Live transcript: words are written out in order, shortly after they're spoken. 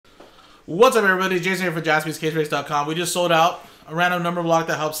What's up, everybody? Jason here for JaspysCaseBreaks.com. We just sold out a random number block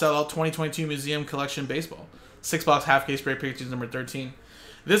that helps sell out 2022 Museum Collection Baseball. 6-box half case break pictures number 13.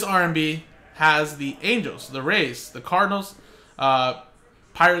 This R&B has the Angels, the Rays, the Cardinals,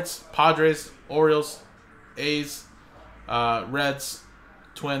 Pirates, Padres, Orioles, A's, Reds,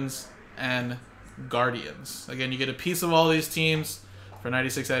 Twins, and Guardians. Again, you get a piece of all these teams for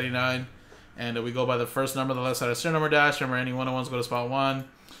 $96.99. And we go by the first number, the left side of serial number dash. Remember, any one-on-ones go to spot 1.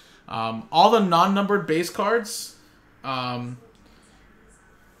 All the non-numbered base cards, and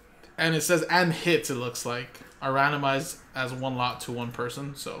it says and hits, it looks like, are randomized as one lot to one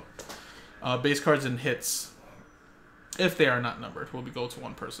person. So base cards and hits, if they are not numbered, will go to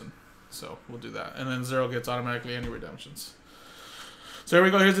one person. So we'll do that. And then 0 gets automatically any redemptions. So here we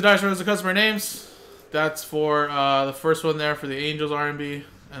go. Here's the dice rolls, the customer names. That's for the first one there for the Angels R&B.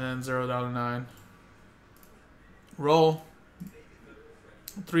 And then 0 down to 9. Roll.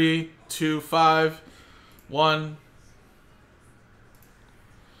 3, 2, 5, 1,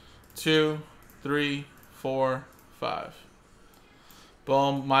 2, 3, 4, 5.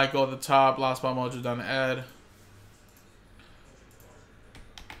 Boom. Michael at the top. Last spot mojo down to Ed.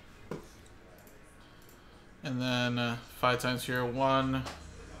 And then 5 times here. 1,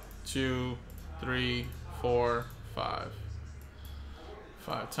 2, 3, 4, 5.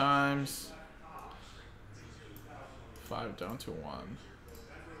 5 times. 5 down to 1.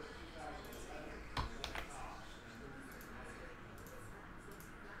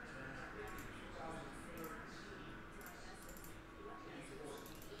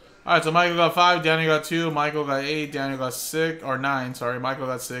 Alright, so Michael got 5, Daniel got 2, Michael got 8, Daniel got 6, or 9, sorry, Michael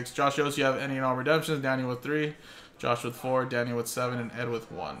got 6. Josh shows you have any and all redemptions, Daniel with 3, Josh with 4, Daniel with 7, and Ed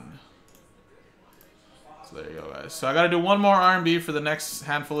with 1. So there you go, guys. So I got to do one more R&B for the next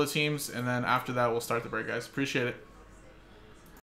handful of teams, and then after that, we'll start the break, guys. Appreciate it.